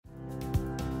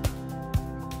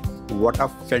What a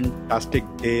fantastic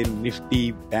day.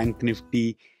 Nifty, Bank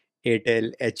Nifty,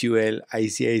 Airtel, HUL,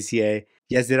 ICICI.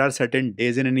 Yes, there are certain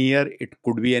days in a year. It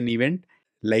could be an event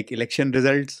like election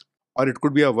results, or it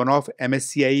could be a one-off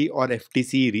MSCI or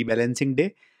FTC rebalancing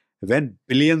day when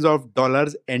billions of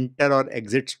dollars enter or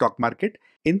exit stock market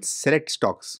in select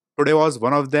stocks. Today was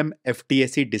one of them.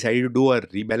 FTSE decided to do a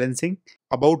rebalancing.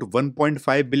 About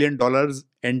 $1.5 billion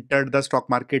entered the stock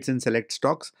markets in select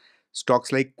stocks.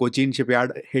 Stocks like Cochin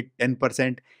Shipyard hit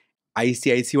 10%.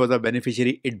 ICIC was a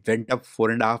beneficiary. It went up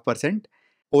 4.5%.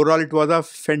 Overall, it was a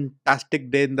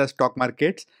fantastic day in the stock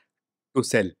markets to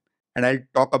sell. And I'll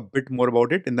talk a bit more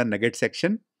about it in the nugget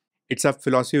section. It's a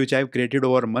philosophy which I've created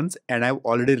over months and I've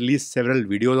already released several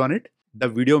videos on it. The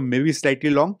video may be slightly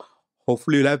long.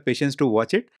 Hopefully you'll have patience to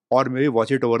watch it or maybe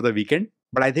watch it over the weekend.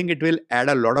 But I think it will add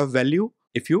a lot of value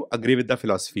if you agree with the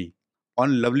philosophy.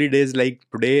 On lovely days like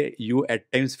today, you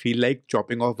at times feel like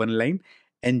chopping off one line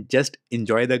and just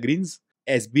enjoy the greens.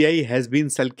 SBI has been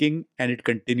sulking and it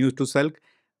continues to sulk.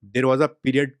 There was a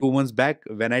period 2 months back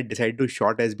when I decided to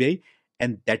short SBI,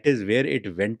 and that is where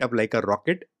it went up like a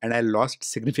rocket and I lost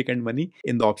significant money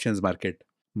in the options market.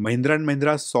 Mahindra &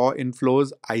 Mahindra saw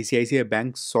inflows, ICICI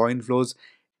Bank saw inflows,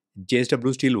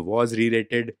 JSW Steel was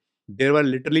re-rated. There were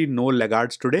literally no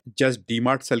laggards today, just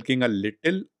DMart sulking a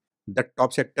little. The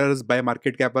top sectors by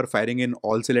market cap are firing in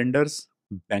all cylinders.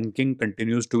 Banking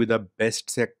continues to be the best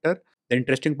sector. The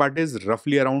interesting part is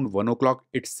roughly around 1 o'clock,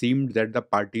 it seemed that the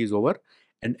party is over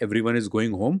and everyone is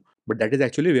going home. But that is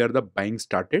actually where the buying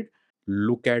started.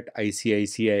 Look at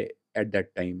ICICI at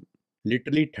that time.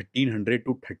 Literally 1300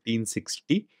 to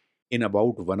 1360 in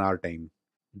about 1 hour time.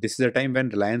 This is a time when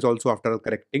Reliance also, after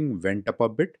correcting, went up a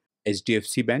bit.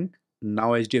 HDFC Bank.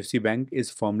 Now HDFC Bank is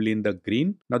firmly in the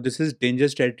green. Now this is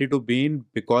dangerous territory to be in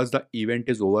because the event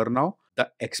is over now.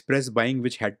 The express buying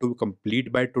which had to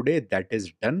complete by today, that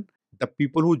is done. The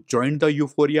people who joined the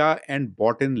euphoria and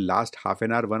bought in last half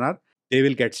an hour, 1 hour, they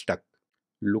will get stuck.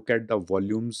 Look at the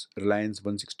volumes. Reliance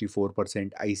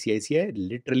 164%, ICICI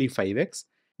literally 5x.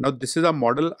 Now this is a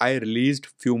model I released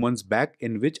few months back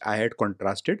in which I had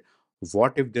contrasted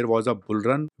what if there was a bull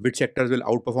run, which sectors will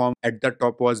outperform. At the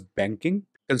top was banking,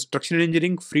 construction and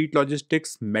engineering, freight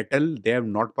logistics, metal. They have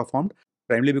not performed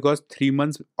primarily because 3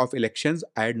 months of elections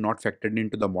I had not factored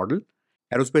into the model.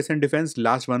 Aerospace and defense,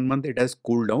 last 1 month it has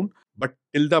cooled down, but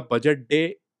till the budget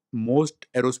day most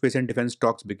aerospace and defense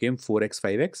stocks became 4x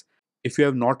 5x. If you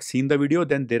have not seen the video,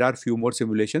 then there are few more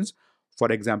simulations.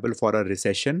 For example, for a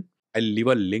recession, I'll leave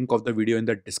a link of the video in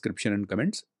the description and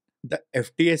comments. The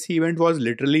FTSE event was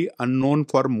literally unknown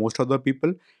for most of the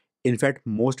people. In fact,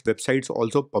 most websites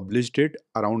also published it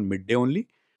around midday only.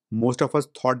 Most of us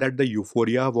thought that the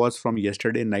euphoria was from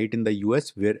yesterday night in the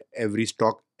US, where every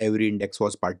stock, every index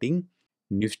was partying.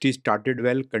 Nifty started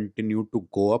well, continued to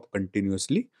go up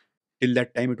continuously. Till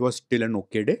that time, it was still an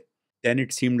okay day. Then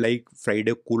it seemed like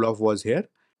Friday cool off was here.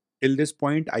 Till this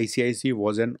point, ICICI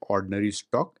was an ordinary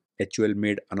stock. HUL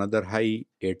made another high,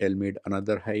 Airtel made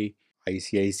another high,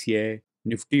 ICICI.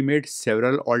 Nifty made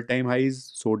several all-time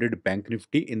highs, so did Bank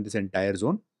Nifty in this entire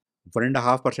zone.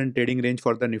 1.5% trading range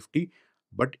for the Nifty,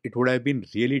 but it would have been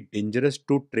really dangerous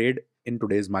to trade in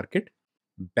today's market.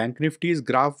 Bank Nifty's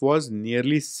graph was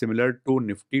nearly similar to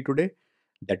Nifty today.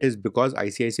 That is because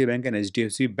ICICI Bank and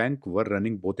HDFC Bank were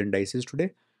running both indices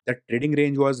today. The trading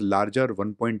range was larger,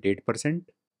 1.8%.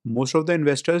 Most of the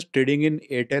investors trading in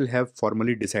Airtel have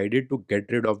formally decided to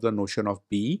get rid of the notion of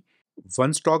PE.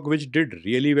 One stock which did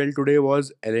really well today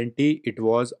was L&T. It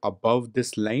was above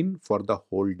this line for the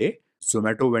whole day.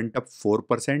 Zomato went up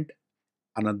 4%,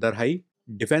 another high.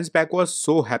 Defense Pack was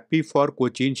so happy for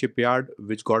Cochin Shipyard,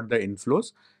 which got the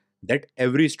inflows, that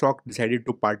every stock decided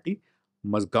to party.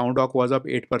 Mazgaon Dock was up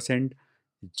 8%,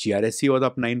 GRSC was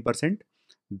up 9%.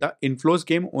 The inflows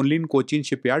came only in Cochin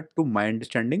Shipyard to my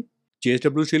understanding.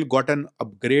 JSW Steel got an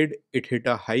upgrade, it hit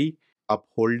a high up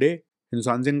whole day.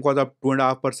 Hindustan Zinc was up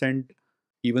 2.5%.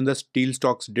 Even the steel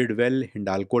stocks did well,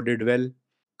 Hindalco did well.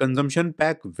 Consumption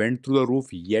pack went through the roof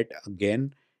yet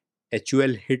again.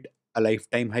 HUL hit a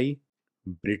lifetime high.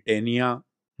 Britannia,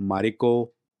 Marico.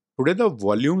 Today the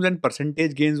volumes and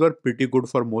percentage gains were pretty good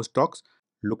for most stocks.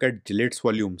 Look at Gillette's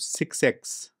volume,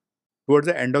 6x. Towards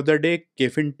the end of the day,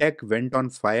 Kefin Tech went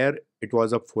on fire. It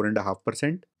was up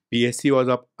 4.5%. PSC was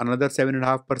up another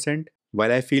 7.5%.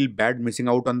 While I feel bad missing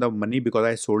out on the money because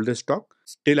I sold this stock,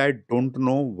 still I don't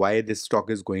know why this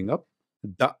stock is going up.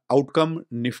 The outcome,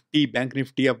 Nifty, Bank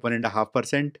Nifty up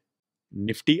 1.5%.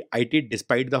 Nifty IT,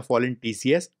 despite the fall in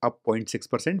TCS, up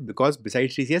 0.6% because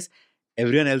besides TCS,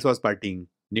 everyone else was partying.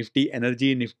 Nifty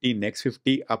Energy, Nifty Next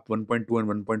 50 up 1.2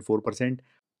 and 1.4%.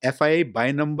 FII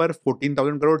buy number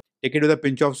 14,000 crore. Take it with a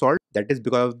pinch of salt. That is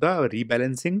because of the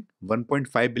rebalancing.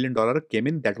 $1.5 billion came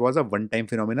in. That was a one-time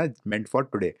phenomena meant for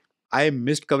today. I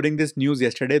missed covering this news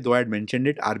yesterday, though I had mentioned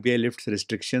it. RBI lifts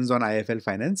restrictions on IFL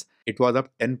finance. It was up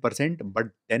 10%, but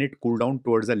then it cooled down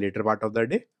towards the later part of the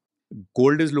day.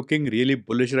 Gold is looking really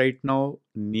bullish right now,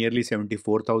 nearly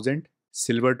 74,000.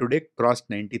 Silver today crossed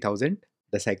 90,000,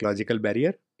 the psychological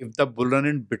barrier. If the bull run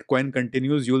in Bitcoin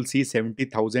continues, you'll see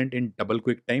 70,000 in double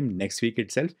quick time next week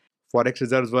itself. Forex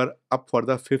reserves were up for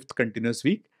the fifth continuous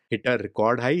week, hit a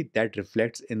record high that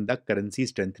reflects in the currency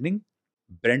strengthening.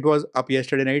 Brent was up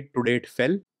yesterday night, today it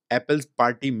fell. Apple's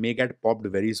party may get popped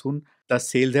very soon. The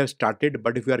sales have started,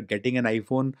 but if you are getting an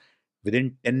iPhone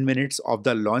within 10 minutes of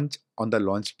the launch on the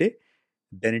launch day,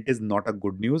 then it is not a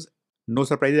good news. No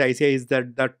surprises, ICI is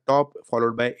at the top,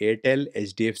 followed by Airtel,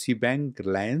 HDFC Bank,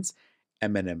 Reliance,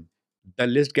 M&M. The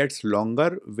list gets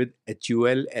longer with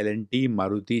HUL, L&T,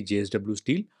 Maruti, JSW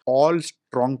Steel, all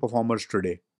strong performers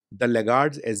today. The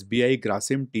laggards SBI,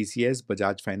 Grasim, TCS,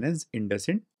 Bajaj Finance,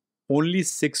 IndusInd. Only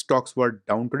 6 stocks were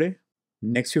down today.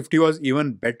 Next 50 was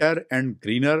even better and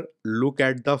greener. Look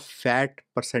at the fat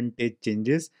percentage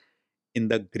changes in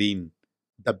the green.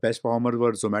 The best performers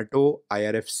were Zomato,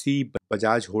 IRFC,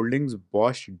 Bajaj Holdings,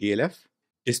 Bosch, DLF.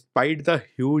 Despite the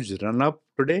huge run up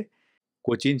today,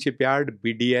 Cochin Shipyard,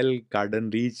 BDL, Garden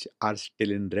Reach are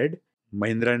still in red.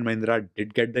 Mahindra and Mahindra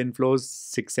did get the inflows,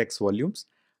 6x volumes,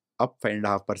 up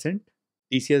 5.5%.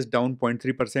 TCS down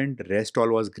 0.3%, rest all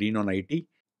was green on IT.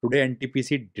 Today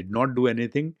NTPC did not do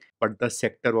anything, but the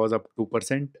sector was up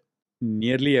 2%.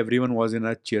 Nearly everyone was in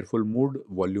a cheerful mood,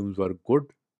 volumes were good.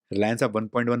 Reliance up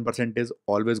 1.1% is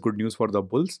always good news for the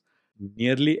bulls.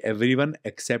 Nearly everyone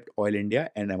except Oil India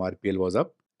and MRPL was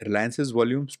up. Reliance's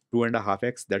volumes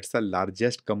 2.5x, that's the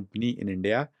largest company in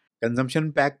India.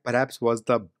 Consumption pack perhaps was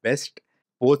the best.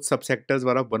 Both subsectors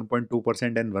were up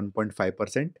 1.2% and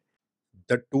 1.5%.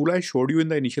 The tool I showed you in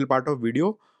the initial part of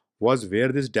video was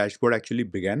where this dashboard actually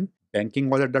began. Banking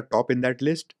was at the top in that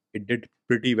list. It did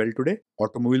pretty well today.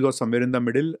 Automobile was somewhere in the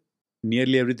middle.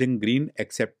 Nearly everything green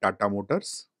except Tata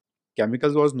Motors.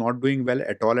 Chemicals was not doing well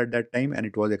at all at that time and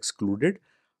it was excluded.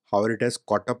 However, it has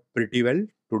caught up pretty well.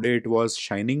 Today it was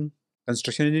shining.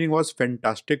 Construction engineering was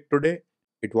fantastic today.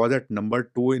 It was at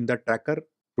number 2 in the tracker.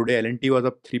 Today L&T was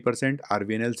up 3%,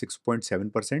 RVNL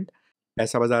 6.7%.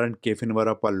 Paisabazaar and KFin were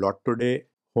up a lot today.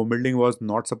 Home building was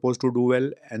not supposed to do well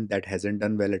and that hasn't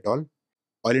done well at all.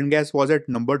 Oil and gas was at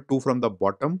number 2 from the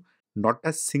bottom. Not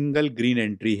a single green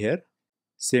entry here.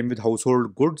 Same with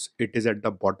household goods. It is at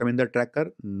the bottom in the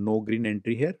tracker. No green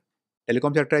entry here.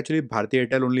 Telecom sector actually Bharti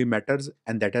Airtel only matters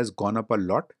and that has gone up a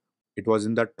lot. It was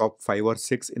in the top 5 or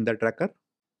 6 in the tracker.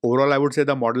 Overall, I would say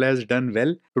the model has done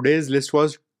well. Today's list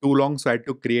was too long, so I had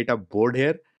to create a board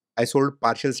here. I sold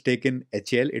partial stake in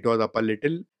HAL. It was up a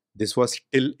little. This was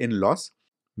still in loss.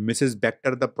 Mrs.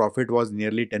 Bector, the profit was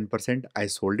nearly 10%. I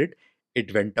sold it.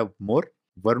 It went up more.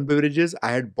 Varun Beverages,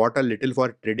 I had bought a little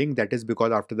for trading. That is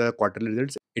because after the quarterly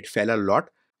results, it fell a lot.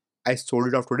 I sold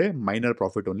it off today, minor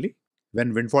profit only.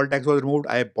 When windfall tax was removed,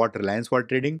 I bought Reliance for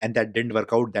trading and that didn't work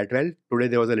out that well. Today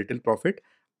there was a little profit.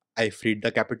 I freed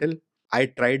the capital. I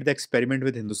tried the experiment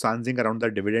with Hindustan Zinc around the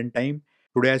dividend time.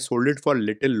 Today I sold it for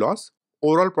little loss.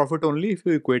 Overall profit only if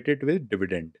you equate it with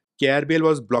dividend. KRBL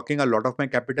was blocking a lot of my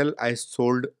capital. I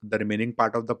sold the remaining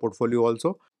part of the portfolio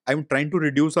also. I'm trying to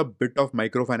reduce a bit of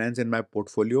microfinance in my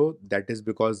portfolio. That is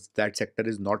because that sector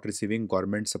is not receiving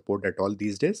government support at all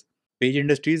these days. Page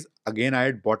Industries, again, I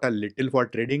had bought a little for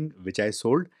trading, which I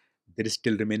sold. There is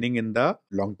still remaining in the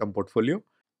long-term portfolio.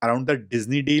 Around the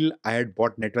Disney deal, I had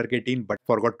bought Network 18, but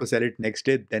forgot to sell it next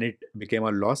day. Then it became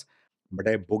a loss, but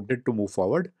I booked it to move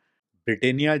forward.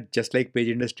 Britannia, just like Page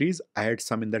Industries, I had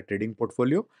some in the trading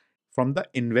portfolio. From the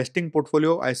investing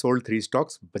portfolio, I sold 3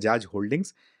 stocks, Bajaj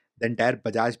Holdings. The entire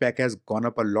Bajaj pack has gone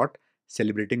up a lot,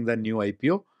 celebrating the new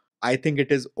IPO. I think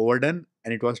it is overdone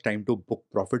and it was time to book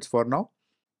profits for now.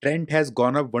 Trend has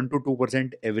gone up 1 to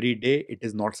 2% every day. It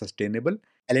is not sustainable.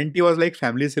 L&T was like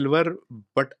family silver,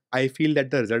 but I feel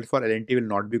that the result for L&T will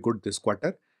not be good this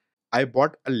quarter. I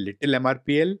bought a little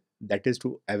MRPL, that is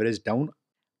to average down.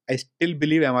 I still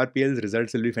believe MRPL's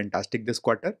results will be fantastic this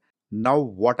quarter. Now,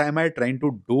 what am I trying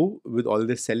to do with all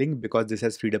this selling because this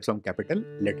has freed up some capital?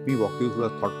 Let me walk you through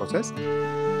the thought process.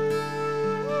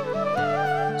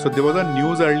 So there was a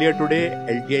news earlier today,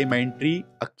 LTI Mindtree,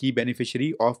 a key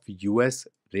beneficiary of US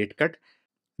rate cut.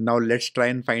 Now let's try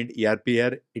and find ERP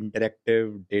here: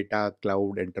 interactive, data,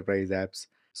 cloud, enterprise apps,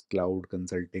 cloud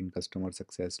consulting, customer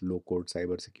success, low code,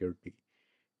 cyber security,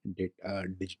 data,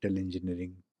 digital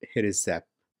engineering. Here is SAP.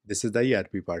 This is the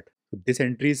ERP part. This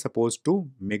entry is supposed to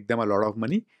make them a lot of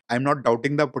money. I'm not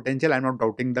doubting the potential, I'm not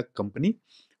doubting the company,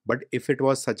 but if it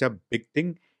was such a big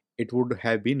thing, it would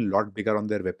have been a lot bigger on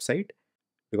their website,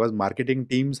 because marketing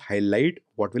teams highlight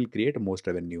what will create most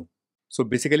revenue. So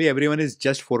basically, everyone is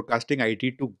just forecasting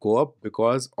IT to go up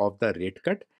because of the rate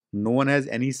cut. No one has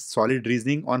any solid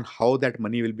reasoning on how that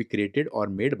money will be created or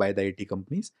made by the IT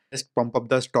companies. Just pump up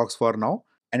the stocks for now.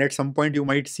 And at some point, you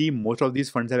might see most of these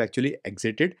funds have actually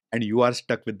exited and you are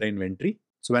stuck with the inventory.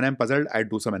 So when I'm puzzled, I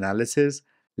do some analysis.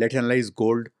 Let's analyze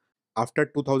gold. After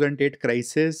 2008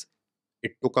 crisis,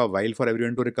 it took a while for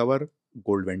everyone to recover.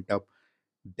 Gold went up.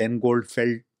 Then gold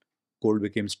fell, gold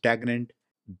became stagnant.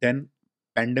 Then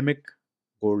pandemic,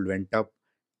 gold went up,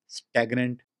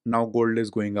 stagnant. Now gold is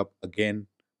going up again.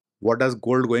 What does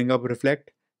gold going up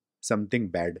reflect? Something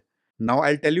bad. Now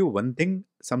I'll tell you one thing,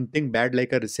 something bad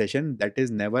like a recession that is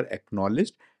never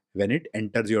acknowledged when it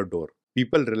enters your door.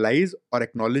 People realize or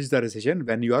acknowledge the recession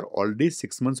when you are already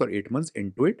 6 months or 8 months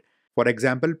into it. For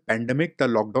example, pandemic, the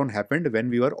lockdown happened when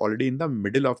we were already in the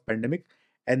middle of pandemic,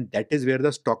 and that is where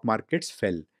the stock markets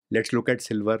fell. Let's look at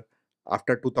silver.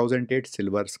 After 2008,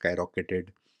 silver skyrocketed.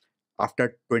 After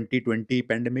 2020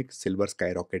 pandemic, silver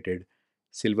skyrocketed.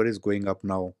 Silver is going up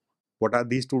now. What are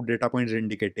these two data points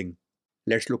indicating?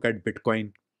 Let's look at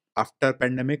Bitcoin. After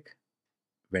pandemic,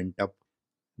 went up,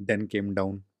 then came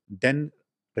down. Then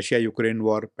Russia-Ukraine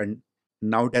war, and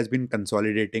now it has been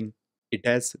consolidating. It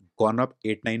has gone up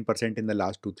 8-9% in the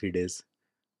last 2-3 days.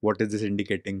 What is this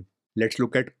indicating? Let's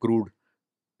look at crude.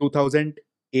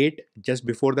 2008, just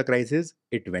before the crisis,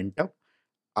 it went up.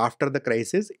 After the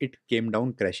crisis, it came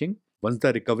down crashing. Once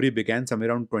the recovery began somewhere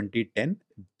around 2010,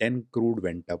 then crude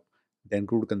went up. Then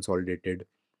crude consolidated.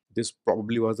 This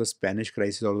probably was the Spanish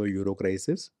crisis or the Euro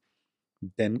crisis.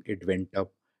 Then it went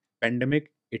up.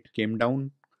 Pandemic, it came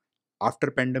down.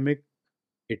 After pandemic,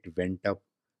 it went up.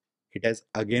 It has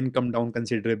again come down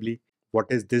considerably. What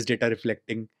is this data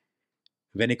reflecting?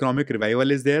 When economic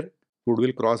revival is there, crude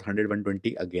will cross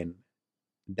 100-120 again.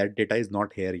 That data is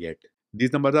not here yet.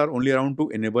 These numbers are only around to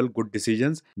enable good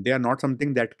decisions. They are not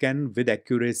something that can with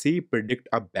accuracy predict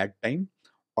a bad time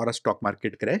or a stock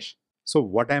market crash. So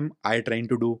what am I trying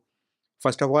to do?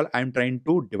 First of all, I'm trying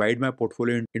to divide my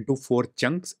portfolio into 4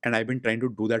 chunks, and I've been trying to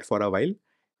do that for a while.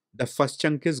 The first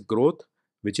chunk is growth,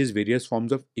 which is various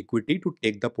forms of equity to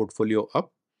take the portfolio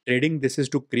up. Trading, this is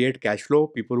to create cash flow.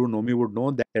 People who know me would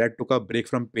know that I took a break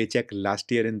from paycheck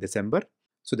last year in December.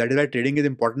 So that is why trading is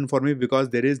important for me, because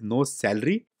there is no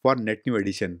salary for net new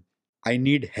addition. I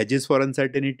need hedges for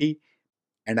uncertainty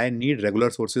and I need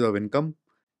regular sources of income.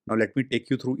 Now let me take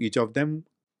you through each of them.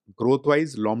 Growth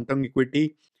wise, long term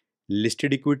equity,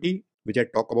 listed equity, which I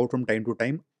talk about from time to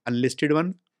time. Unlisted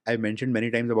one, I mentioned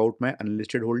many times about my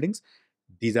unlisted holdings.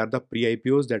 These are the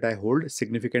pre-IPOs that I hold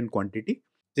significant quantity.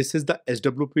 This is the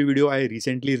SWP video I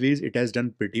recently released. It has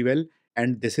done pretty well.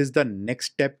 And this is the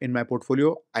next step in my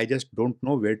portfolio. I just don't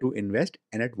know where to invest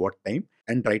and at what time.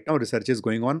 And right now research is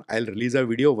going on. I'll release a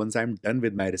video once I'm done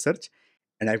with my research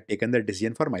and I've taken the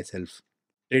decision for myself.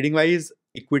 Trading wise,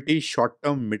 equity, short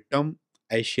term, mid term,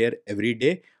 I share every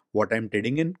day what I'm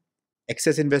trading in.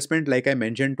 Excess investment, like I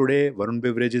mentioned today, Varun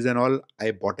Beverages and all,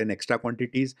 I bought in extra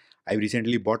quantities. I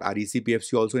recently bought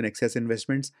REC also in excess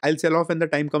investments. I'll sell off when the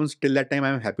time comes. Till that time,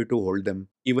 I'm happy to hold them,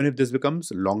 even if this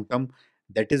becomes long term.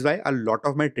 That is why a lot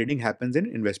of my trading happens in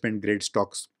investment grade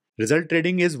stocks. Result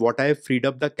trading is what I have freed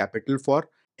up the capital for.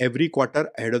 Every quarter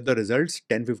ahead of the results,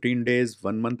 10-15 days,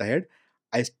 1 month ahead,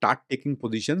 I start taking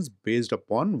positions based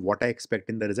upon what I expect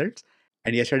in the results.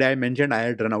 And yesterday I mentioned I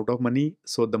had run out of money,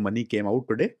 so the money came out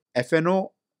today. FNO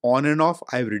on and off,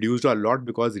 I've reduced a lot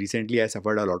because recently I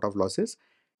suffered a lot of losses.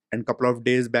 And couple of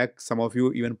days back, some of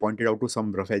you even pointed out to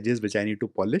some rough edges which I need to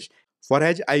polish. For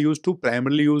hedge, I used to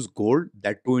primarily use gold,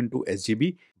 that too into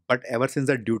SGB. But ever since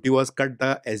the duty was cut,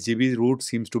 the SGB route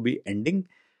seems to be ending.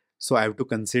 So I have to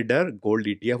consider gold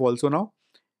ETF also now.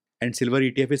 And silver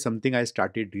ETF is something I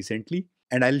started recently.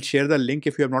 And I'll share the link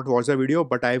if you have not watched the video,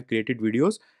 but I have created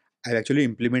videos. I've actually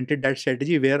implemented that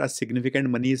strategy where a significant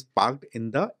money is parked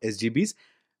in the SGBs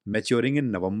maturing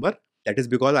in November. That is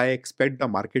because I expect the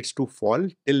markets to fall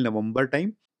till November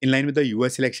time. In line with the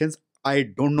US elections, I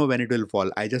don't know when it will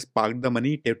fall. I just parked the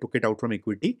money, took it out from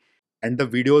equity. And the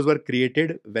videos were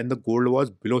created when the gold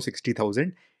was below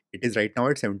 60,000. It is right now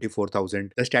at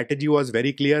 74,000. The strategy was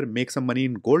very clear: make some money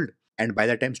in gold, and by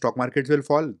the time stock markets will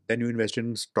fall, then you invest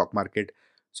in stock market.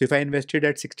 So if I invested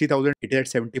at 60,000, it is at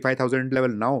 75,000 level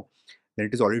now, then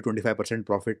it is already 25%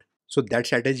 profit. So that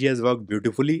strategy has worked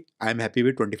beautifully. I'm happy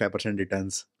with 25%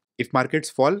 returns. If markets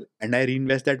fall and I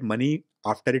reinvest that money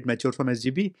after it matures from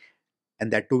SGB,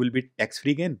 and that too will be tax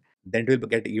free gain, then it will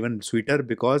get even sweeter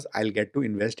because I'll get to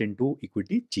invest into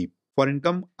equity cheap. For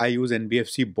income, I use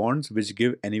NBFC bonds, which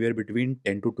give anywhere between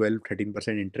 10 to 12, 13%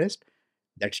 interest.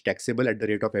 That's taxable at the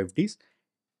rate of FDs.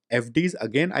 FDs,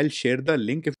 again, I'll share the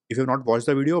link if you've not watched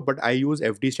the video, but I use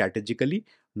FD strategically,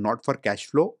 not for cash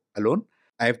flow alone.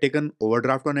 I have taken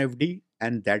overdraft on FD,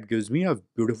 and that gives me a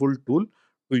beautiful tool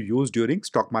to use during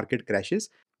stock market crashes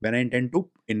when I intend to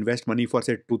invest money for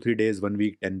say 2, 3 days, 1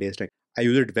 week, 10 days. Like I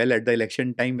use it well at the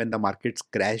election time when the markets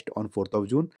crashed on 4th of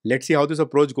June. Let's see how this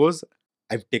approach goes.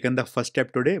 I've taken the first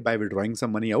step today by withdrawing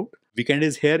some money out. Weekend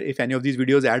is here. If any of these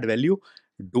videos add value,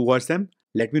 do watch them.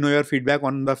 Let me know your feedback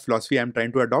on the philosophy I'm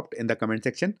trying to adopt in the comment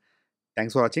section.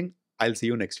 Thanks for watching. I'll see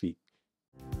you next week.